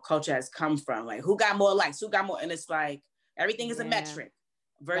 culture has come from. Like, who got more likes? Who got more? And it's like everything is a metric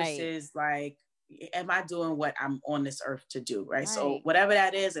versus like, am I doing what I'm on this earth to do, right? So whatever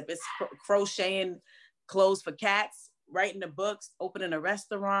that is, if it's crocheting clothes for cats, writing the books, opening a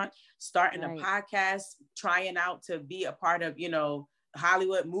restaurant, starting a podcast, trying out to be a part of,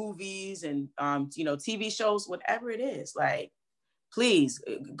 Hollywood movies and, TV shows, whatever it is, like, please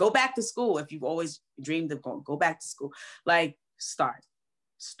go back to school. If you've always dreamed of going, go back to school, like start.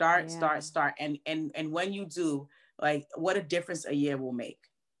 And when you do, like, what a difference a year will make.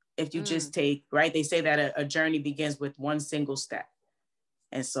 If you just take, right? They say that a journey begins with one single step.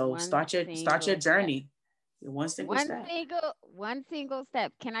 And so start your journey. One single step. One single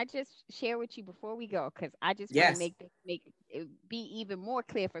step. Can I just share with you before we go? Because I just want to make it be even more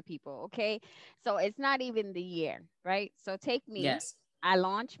clear for people. Okay. So it's not even the year, right? So take me. Yes. I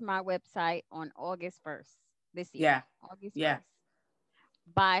launched my website on August 1st this year. Yeah. August 1st.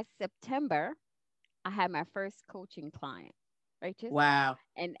 By September, I had my first coaching client. Right? Wow.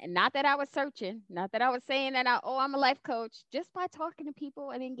 And not that I was searching, not that I was saying that I'm a life coach, just by talking to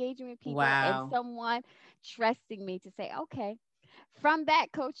people and engaging with people and someone trusting me to say, okay, from that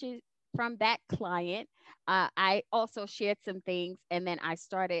client, I also shared some things, and then I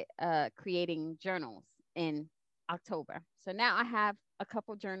started creating journals in October. So now I have a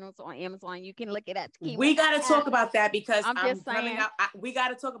couple journals on Amazon. You can look it up. We got to talk about that because I'm just coming out. We got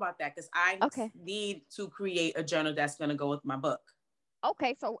to talk about that because I need to create a journal that's going to go with my book.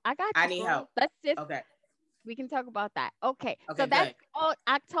 Okay, so I got you. I need help. Let's just we can talk about that. Okay, so that's all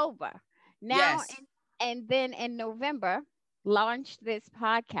October. Now, and then in November, launch this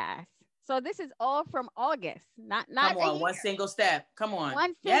podcast. So this is all from August. Not Come on, one single step. Come on.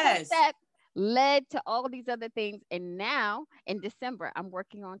 One single step led to all these other things. And now in December, I'm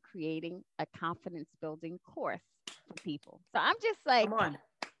working on creating a confidence building course for people. So I'm just like, come on.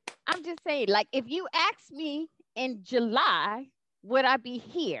 I'm just saying, like, if you asked me in July, would I be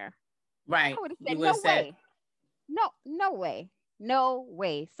here? Right. I would have said, no way. No way. No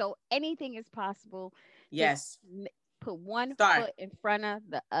way. So anything is possible. Yes. Just put one foot in front of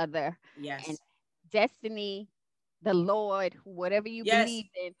the other. Yes. And destiny, the Lord, whatever you believe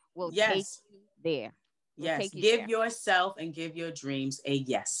in, will take you there. Yes. Give yourself and give your dreams a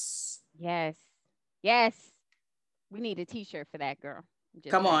yes. Yes. Yes. We need a t-shirt for that, girl.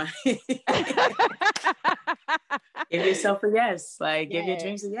 Come on. Give yourself a yes. Like, give your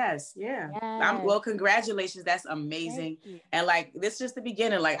dreams a yes. Yeah. Well, congratulations. That's amazing. And like, this is just the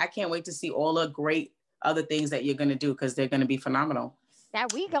beginning. Like, I can't wait to see all the great other things that you're going to do because they're going to be phenomenal.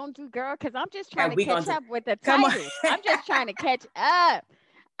 That we going to do, girl, because I'm just trying to catch up with the titles. I'm just trying to catch up.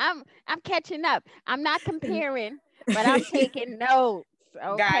 I'm catching up. I'm not comparing, but I'm taking notes.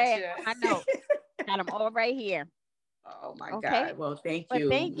 Okay. Gotcha. I know. Got them all right here. Oh my God. Well, thank you.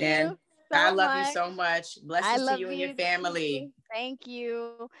 Thank you. I love you so much. Blessings to you and your family. Thank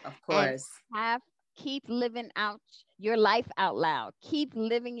you. Of course. And keep living out your life out loud. Keep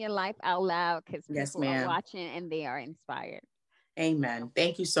living your life out loud because people are watching and they are inspired. Amen.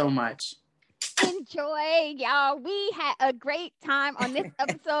 Thank you so much. Enjoy, y'all. We had a great time on this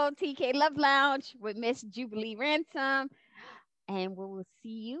episode, TK Love Lounge with Miss Jubilee Ransom. And we will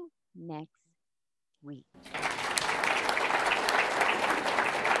see you next week.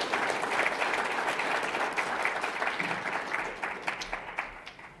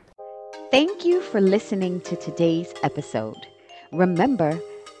 Thank you for listening to today's episode. Remember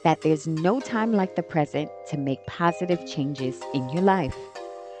that there's no time like the present to make positive changes in your life.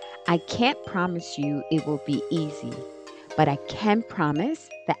 I can't promise you it will be easy, but I can promise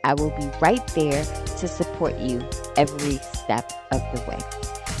that I will be right there to support you every step of the way.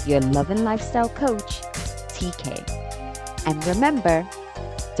 Your love and lifestyle coach, TK. And remember,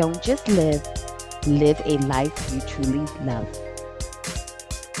 don't just live a life you truly love.